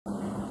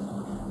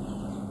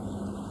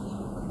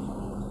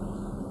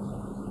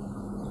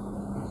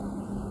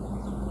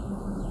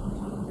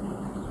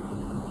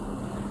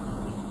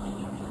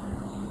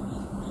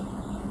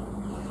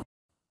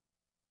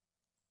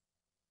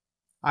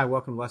Hi,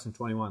 welcome to Lesson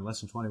 21.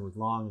 Lesson 20 was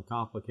long and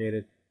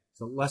complicated.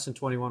 So Lesson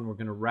 21, we're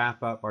going to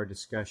wrap up our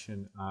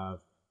discussion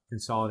of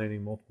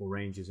consolidating multiple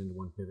ranges into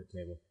one pivot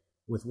table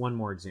with one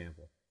more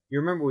example. You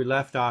remember we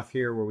left off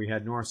here where we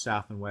had north,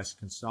 south, and west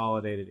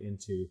consolidated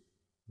into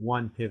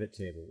one pivot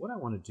table. What I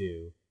want to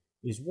do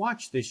is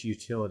watch this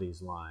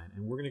utilities line,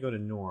 and we're going to go to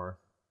north,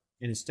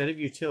 and instead of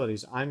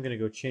utilities, I'm going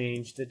to go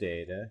change the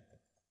data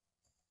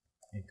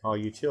and call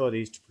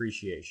utilities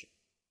depreciation.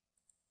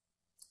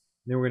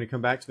 Then we're going to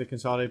come back to the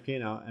consolidated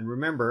P&L, and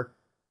remember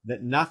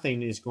that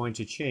nothing is going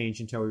to change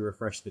until we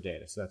refresh the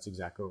data. So that's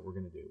exactly what we're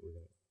going to do. We're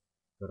going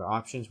to go to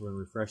options, we're going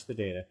to refresh the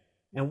data,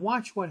 and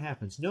watch what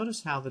happens.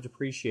 Notice how the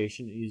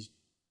depreciation is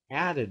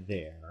added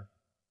there,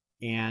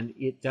 and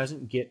it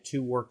doesn't get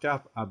too worked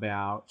up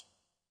about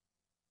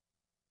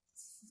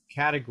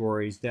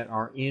categories that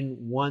are in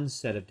one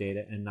set of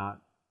data and not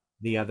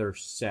the other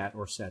set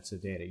or sets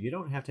of data. You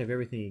don't have to have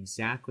everything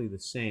exactly the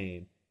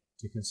same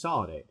to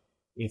consolidate.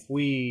 If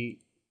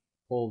we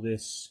pull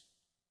this,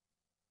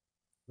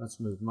 let's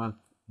move month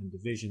and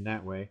division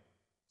that way.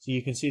 So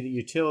you can see that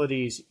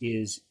utilities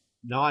is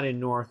not in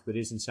north but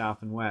is in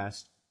south and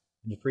west,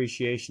 and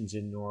depreciation's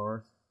in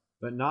north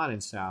but not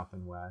in south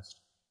and west,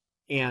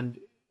 and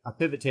a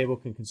pivot table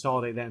can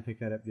consolidate that and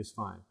pick that up just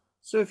fine.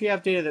 So if you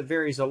have data that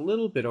varies a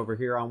little bit over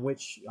here on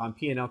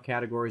P&L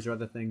categories or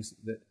other things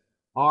that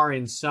are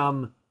in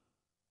some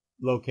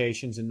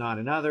locations and not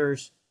in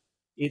others,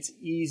 it's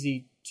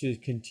easy to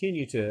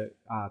continue to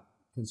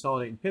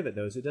consolidate and pivot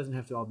those. It doesn't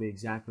have to all be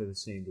exactly the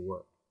same to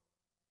work.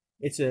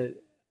 It's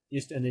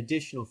just an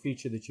additional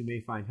feature that you may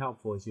find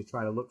helpful as you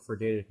try to look for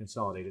data to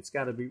consolidate. It's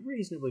got to be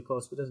reasonably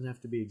close, but it doesn't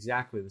have to be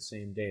exactly the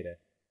same data.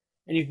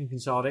 And you can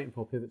consolidate and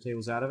pull pivot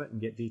tables out of it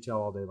and get detail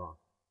all day long.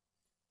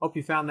 Hope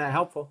you found that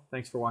helpful.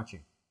 Thanks for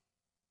watching.